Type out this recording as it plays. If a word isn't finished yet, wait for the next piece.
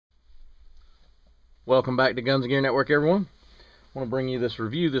Welcome back to Guns and Gear Network, everyone. I want to bring you this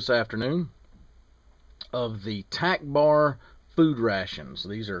review this afternoon of the TAC-BAR food rations.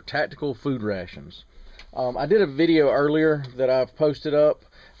 These are tactical food rations. I did a video earlier that I've posted up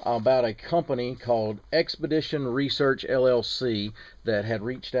about a company called Expedition Research LLC that had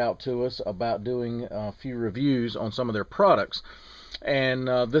reached out to us about doing a few reviews on some of their products. And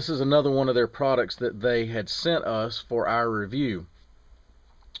this is another one of their products that they had sent us for our review.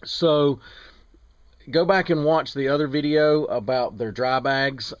 So go back and watch the other video about their dry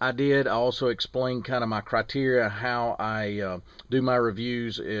bags I did. I also explained kind of my criteria, how I do my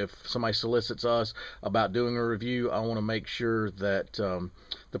reviews. If somebody solicits us about doing a review, I want to make sure that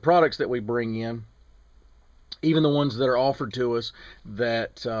the products that we bring in, even the ones that are offered to us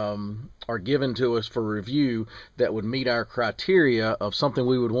that are given to us for review, that would meet our criteria of something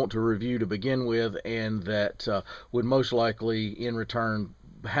we would want to review to begin with, and that would most likely in return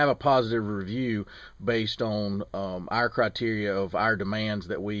have a positive review based on our criteria of our demands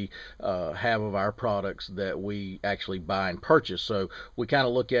that we have of our products that we actually buy and purchase. So we kind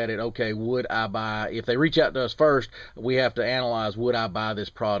of look at it, okay, would I buy, if they reach out to us first, we have to analyze, would I buy this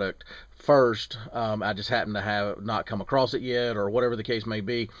product first? I just happen to have not come across it yet, or whatever the case may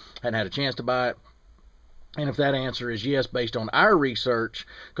be, hadn't had a chance to buy it. And if that answer is yes, based on our research,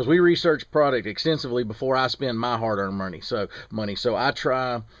 because we research product extensively before I spend my hard-earned money. So I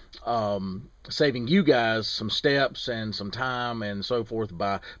try saving you guys some steps and some time and so forth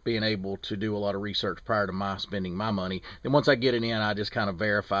by being able to do a lot of research prior to my spending my money. Then once I get it in, I just kind of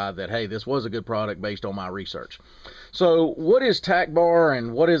verify that, hey, this was a good product based on my research. So what is TAC-BAR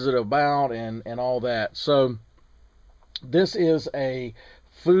and what is it about and all that? So this is a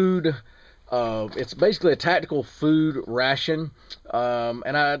food. It's basically a tactical food ration,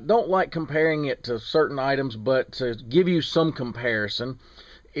 and I don't like comparing it to certain items, but to give you some comparison,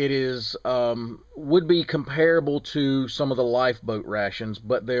 it is would be comparable to some of the lifeboat rations,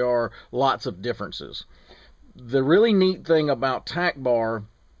 but there are lots of differences. The really neat thing about TAC-BAR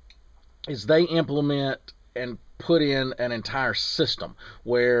is they implement and put in an entire system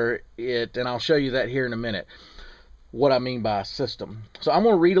where it, and I'll show you that here in a minute, what I mean by a system. So I'm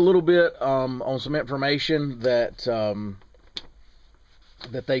going to read a little bit on some information that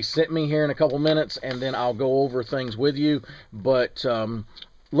that they sent me here in a couple minutes, and then I'll go over things with you. But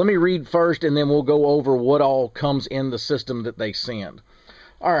let me read first, and then we'll go over what all comes in the system that they send.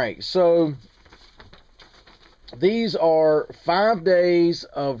 All right, so these are 5 days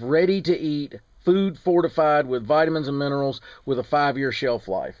of ready-to-eat food fortified with vitamins and minerals with a 5-year shelf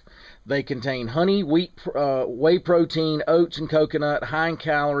life. They contain honey, wheat, whey protein, oats, and coconut, high in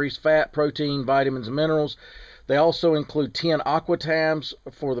calories, fat, protein, vitamins, and minerals. They also include 10 aqua tabs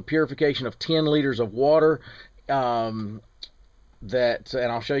for the purification of 10 liters of water. And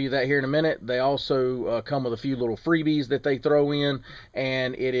I'll show you that here in a minute. They also come with a few little freebies that they throw in,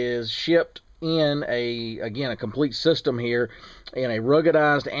 and it is shipped in a complete system here in a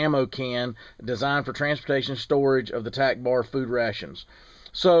ruggedized ammo can designed for transportation and storage of the TAC-BAR food rations.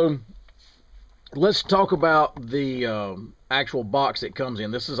 So let's talk about the actual box it comes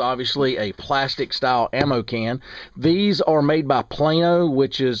in. This is obviously a plastic style ammo can. These are made by Plano,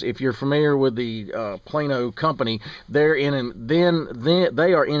 which is, if you're familiar with the Plano company, they are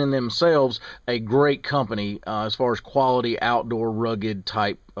in themselves a great company as far as quality outdoor rugged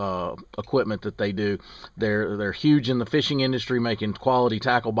type equipment that they do. They're huge in the fishing industry, making quality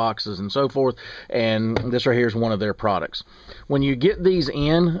tackle boxes and so forth, and this right here is one of their products. When you get these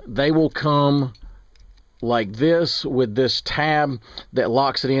in, they will come like this with this tab that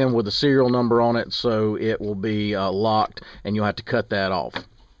locks it in with a serial number on it, so it will be locked, and you'll have to cut that off.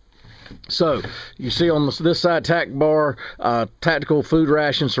 So you see on this side, TAC-BAR, tactical food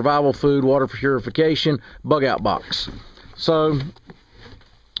ration, survival food, water purification, bug out box. So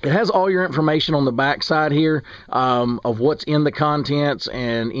it has all your information on the back side here of what's in the contents,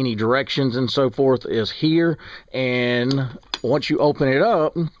 and any directions and so forth is here. And once you open it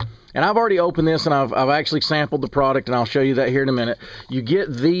up, and I've already opened this, and I've actually sampled the product, and I'll show you that here in a minute. You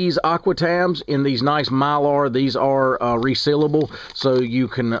get these aqua tabs in these nice Mylar. These are resealable, so you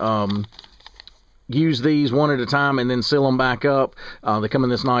can use these one at a time and then seal them back up. They come in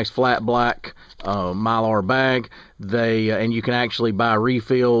this nice flat black Mylar bag. And you can actually buy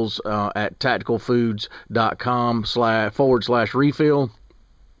refills at tacticalfoods.com/refill,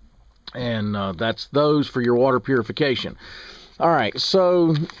 and that's those for your water purification. All right,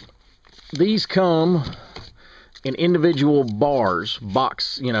 so these come in individual bars,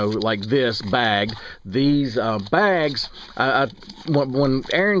 box, like this bag. These bags, when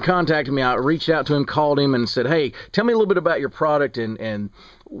Aaron contacted me, I reached out to him, called him, and said, hey, tell me a little bit about your product and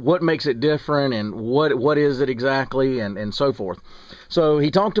what makes it different and what is it exactly and so forth. So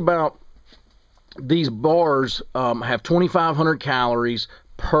he talked about these bars have 2,500 calories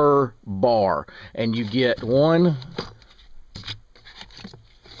per bar, and you get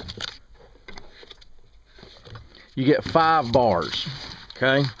you get 5 bars,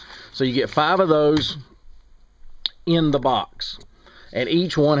 okay? So you get 5 of those in the box, and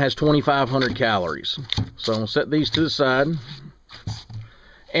each one has 2,500 calories. So I'm going to set these to the side.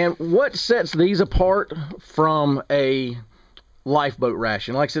 And what sets these apart from a lifeboat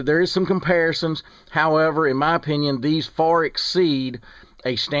ration? Like I said, there is some comparisons. However, in my opinion, these far exceed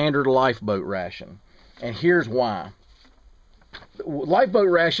a standard lifeboat ration. And here's why. Lifeboat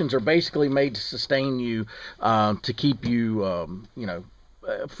rations are basically made to sustain you, to keep you,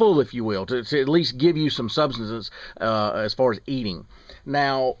 full, if you will, to at least give you some substances as far as eating.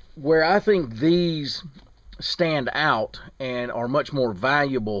 Now, where I think these stand out and are much more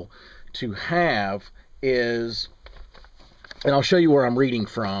valuable to have is, and I'll show you where I'm reading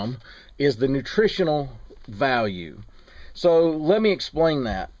from, is the nutritional value. So let me explain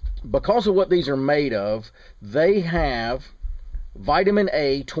that. Because of what these are made of, they have vitamin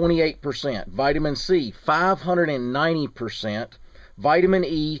A 28%, vitamin C 590%, vitamin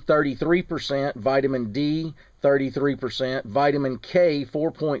E 33%, vitamin D 33%, vitamin K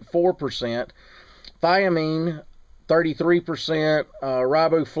 4.4%, thiamine 33%,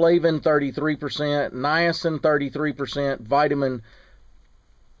 riboflavin 33%, niacin 33%, vitamin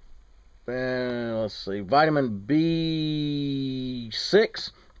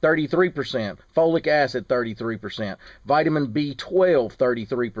B6 33%, folic acid 33%, vitamin B12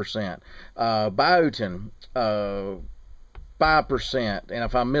 33%, biotin 5%, and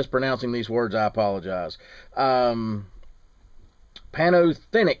if I'm mispronouncing these words, I apologize. Pantothenic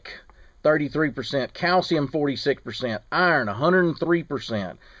 33%, calcium 46%, iron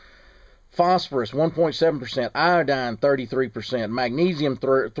 103%, phosphorus 1.7%, iodine 33%, magnesium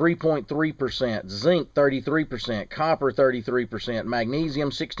 3.3%, zinc 33%, copper 33%, magnesium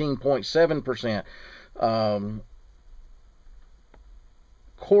 16.7%,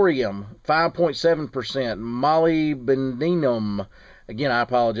 corium 5.7%, molybdenum, again I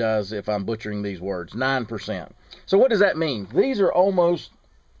apologize if I'm butchering these words, 9%. So what does that mean? These are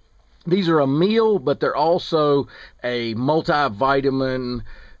a meal, but they're also a multivitamin,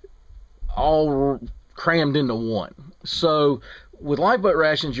 all crammed into one. So with lifeboat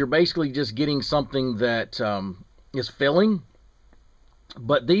rations, you're basically just getting something that is filling.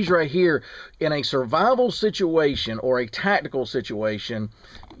 But these right here, in a survival situation or a tactical situation,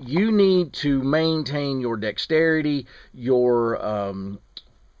 you need to maintain your dexterity, your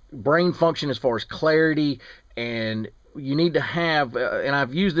brain function as far as clarity, and you need to have, and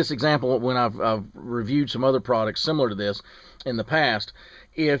I've used this example when I've reviewed some other products similar to this in the past.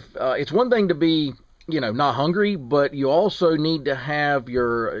 If it's one thing to be, not hungry, but you also need to have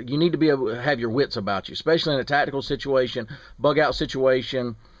you need to be able to have your wits about you, especially in a tactical situation, bug out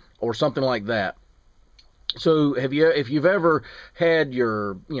situation, or something like that. So if you've ever had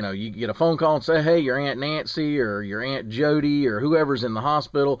you get a phone call and say, hey, your Aunt Nancy or your Aunt Jody or whoever's in the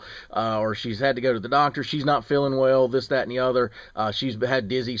hospital, or she's had to go to the doctor, she's not feeling well, this, that, and the other, she's had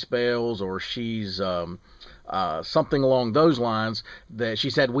dizzy spells, or she's something along those lines, that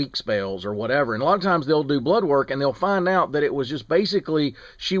she's had weak spells or whatever. And a lot of times they'll do blood work and they'll find out that it was just basically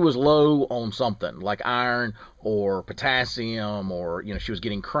she was low on something like iron or potassium, or she was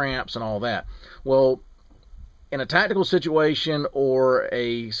getting cramps and all that. Well, in a tactical situation or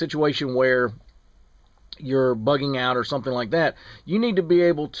a situation where you're bugging out or something like that, you need to be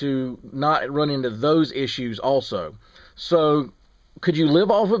able to not run into those issues also. So could you live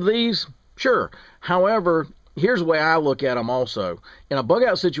off of these? Sure. However, here's the way I look at them also. In a bug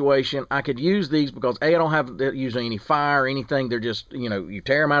out situation, I could use these because I don't have usually any fire or anything. They're just, you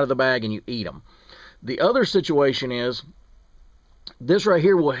tear them out of the bag and you eat them. The other situation is, this right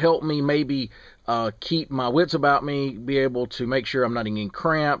here will help me maybe keep my wits about me, be able to make sure I'm not getting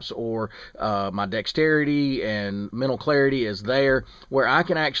cramps, or my dexterity and mental clarity is there, where I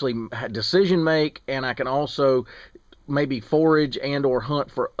can actually decision make, and I can also maybe forage and or hunt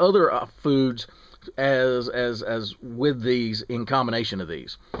for other foods as with these, in combination of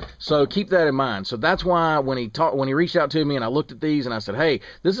these. So keep that in mind. So that's why when he reached out to me and I looked at these and I said, hey,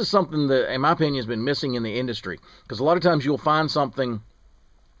 this is something that in my opinion has been missing in the industry, because a lot of times you'll find something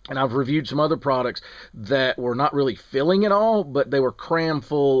And I've reviewed some other products that were not really filling at all, but they were crammed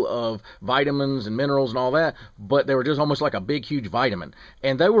full of vitamins and minerals and all that, but they were just almost like a big, huge vitamin.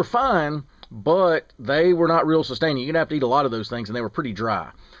 And they were fine, but they were not real sustaining. You're going to have to eat a lot of those things, and they were pretty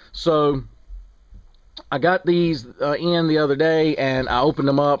dry. So I got these in the other day, and I opened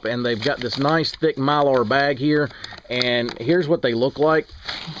them up, and they've got this nice, thick Mylar bag here, and here's what they look like.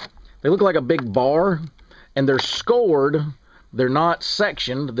 They look like a big bar, and they're scored. They're not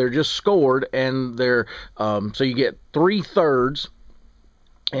sectioned, they're just scored, and they're so you get 3/3,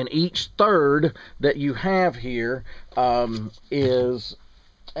 and each third that you have here is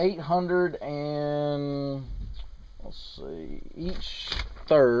 800 and let's see, each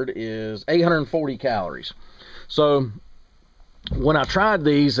third is 840 calories. So when I tried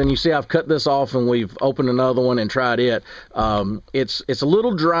these, and you see I've cut this off and we've opened another one and tried it, it's a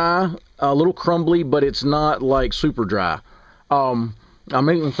little dry, a little crumbly, but it's not like super dry. I'm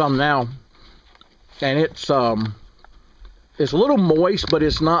eating some now, and it's a little moist, but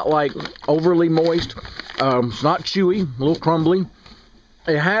it's not like overly moist. It's not chewy, a little crumbly.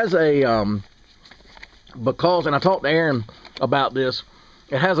 It has a because, and I talked to Aaron about this,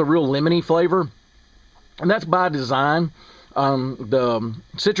 it has a real lemony flavor, and that's by design. The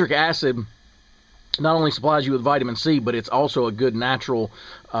citric acid not only supplies you with vitamin C, but it's also a good natural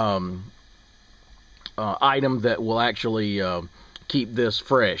item that will actually keep this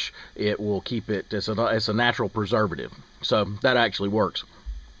fresh. It will keep it, it's a natural preservative, so that actually works.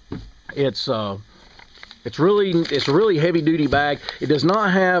 It's a really heavy duty bag. It does not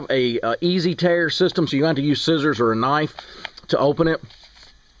have a easy tear system, so you have to use scissors or a knife to open it.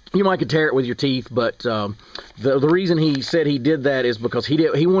 You might could tear it with your teeth, but the reason he said he did that is because he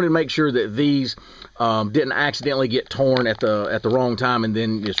wanted to make sure that these didn't accidentally get torn at the wrong time and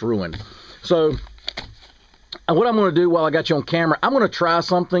then it's ruined. So what I'm going to do while I got you on camera, I'm going to try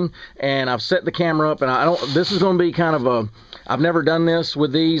something, and I've set the camera up, and this is going to be kind of I've never done this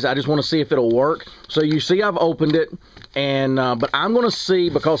with these. I just want to see if it'll work. So you see I've opened it, and but I'm going to see,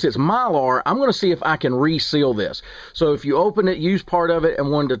 because it's Mylar, I'm going to see if I can reseal this. So if you open it, use part of it,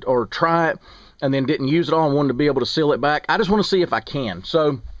 and wanted to, or try it, and then didn't use it all and wanted to be able to seal it back, I just want to see if I can.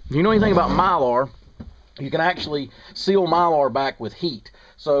 So if you know anything about Mylar, you can actually seal Mylar back with heat.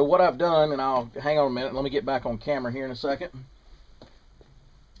 So what I've done, and I'll hang on a minute, let me get back on camera here in a second.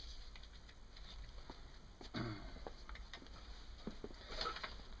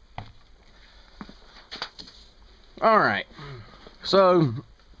 All right, so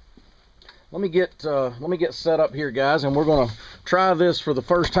let me get set up here, guys, and we're going to try this for the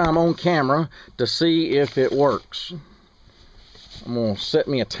first time on camera to see if it works. I'm going to set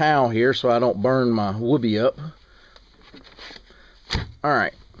me a towel here so I don't burn my whoopee up. All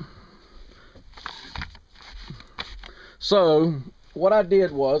right. So what I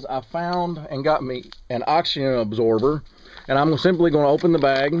did was I found and got me an oxygen absorber, and I'm simply going to open the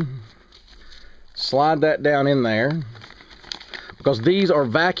bag, slide that down in there, because these are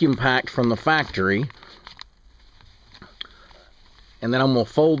vacuum packed from the factory. And then I'm going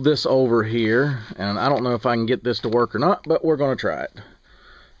to fold this over here, and I don't know if I can get this to work or not, but we're going to try it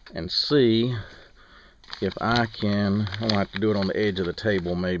and see if I can. I'm going to have to do it on the edge of the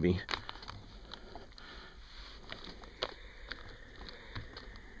table maybe.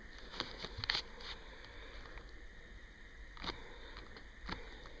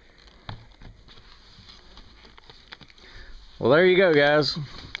 Well, there you go, guys.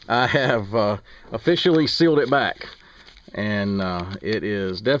 I have officially sealed it back, and it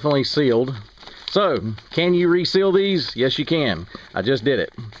is definitely sealed. So, can you reseal these? Yes, you can. I just did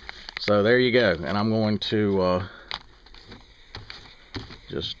it. So there you go. And I'm going to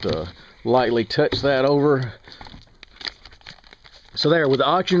just lightly touch that over. So there, with the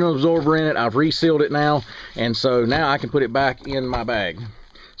oxygen absorber in it, I've resealed it now, and so now I can put it back in my bag.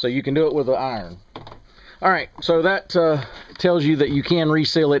 So you can do it with an iron. All right, so that tells you that you can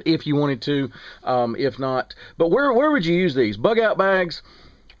reseal it if you wanted to, if not. But where would you use these? Bug out bags.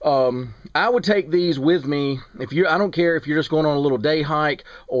 I would take these with me. I don't care if you're just going on a little day hike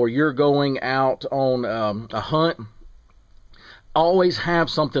or you're going out on a hunt. Always have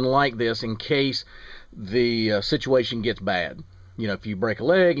something like this in case the situation gets bad. You know, if you break a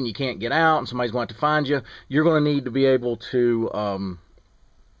leg and you can't get out and somebody's going to have to find you, you're going to need to be able to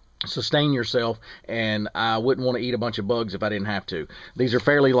sustain yourself, and I wouldn't want to eat a bunch of bugs if I didn't have to. These are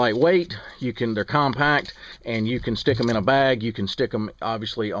fairly lightweight. They're compact, and you can stick them in a bag. You can stick them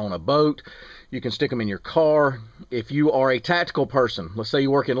obviously on a boat. You can stick them in your car. If you are a tactical person, let's say you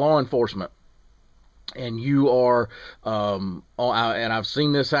work in law enforcement, and you are and I've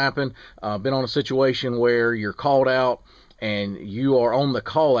seen this happen, been on a situation where you're called out and you are on the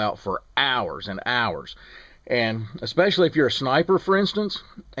call out for hours and hours. And especially if you're a sniper, for instance,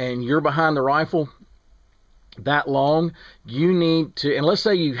 and you're behind the rifle that long, you need to, and let's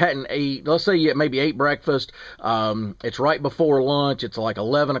say you hadn't ate, let's say you maybe ate breakfast, it's right before lunch, it's like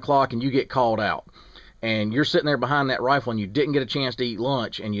 11 o'clock, and you get called out. And you're sitting there behind that rifle, and you didn't get a chance to eat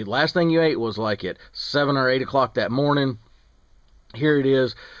lunch, and you last thing you ate was like at 7 or 8 o'clock that morning. Here it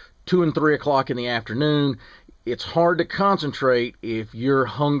is, 2 and 3 o'clock in the afternoon. It's hard to concentrate if you're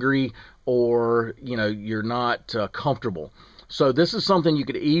hungry or, you know, you're not comfortable. So this is something you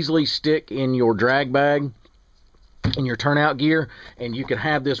could easily stick in your drag bag, in your turnout gear, and you can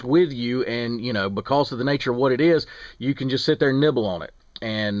have this with you, and, you know, because of the nature of what it is, you can just sit there and nibble on it,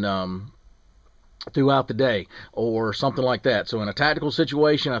 and throughout the day or something like that. So in a tactical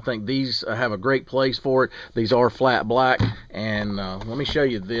situation, I think these have a great place for it. These are flat black, and let me show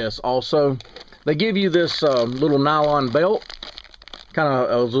you this also. They give you this little nylon belt, kind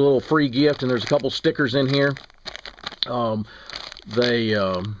of as a little free gift, and there's a couple stickers in here. They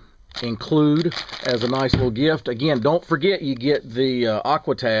include as a nice little gift. Again, don't forget you get the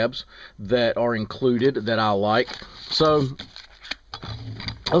aqua tabs that are included that I like. So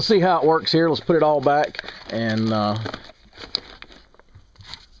let's see how it works here. Let's put it all back, and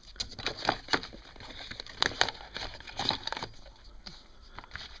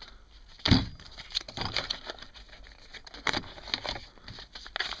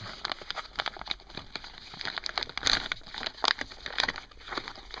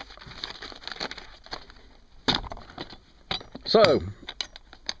so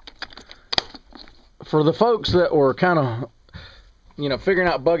for the folks that were kind of, you know, figuring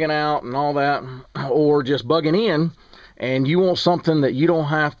out bugging out and all that, or just bugging in, and you want something that you don't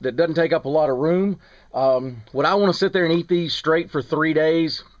have, that doesn't take up a lot of room, would I want to sit there and eat these straight for 3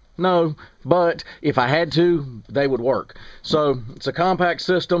 days? No, but if I had to, they would work. So it's a compact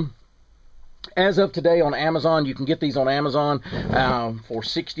system. As of today on Amazon, you can get these on Amazon for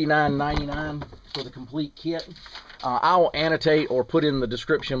 $69.99 for the complete kit. I will annotate or put in the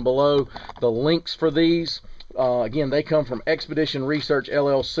description below the links for these. Again, they come from Expedition Research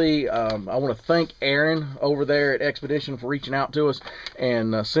LLC. I want to thank Aaron over there at Expedition for reaching out to us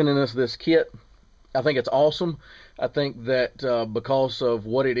and sending us this kit. I think it's awesome. I think that because of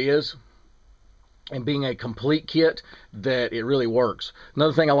what it is and being a complete kit, that it really works.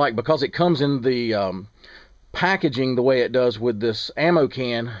 Another thing I like, because it comes in the packaging the way it does with this ammo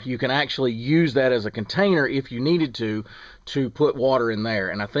can, you can actually use that as a container if you needed to put water in there,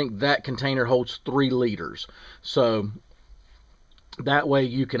 and I think that container holds 3 liters. So that way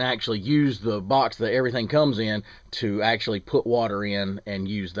you can actually use the box that everything comes in to actually put water in and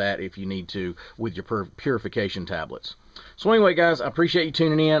use that if you need to with your purification tablets. So anyway, guys, I appreciate you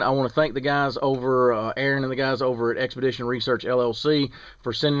tuning in. I want to thank the guys over, Aaron and the guys over at Expedition Research LLC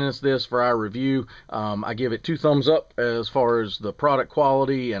for sending us this for our review. I give it 2 thumbs up as far as the product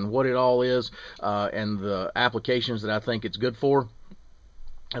quality and what it all is, and the applications that I think it's good for.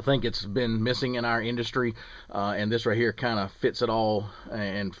 I think it's been missing in our industry, and this right here kind of fits it all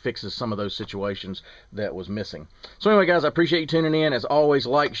and fixes some of those situations that was missing. So anyway, guys, I appreciate you tuning in. As always,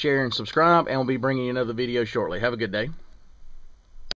 like, share, and subscribe, and we'll be bringing you another video shortly. Have a good day.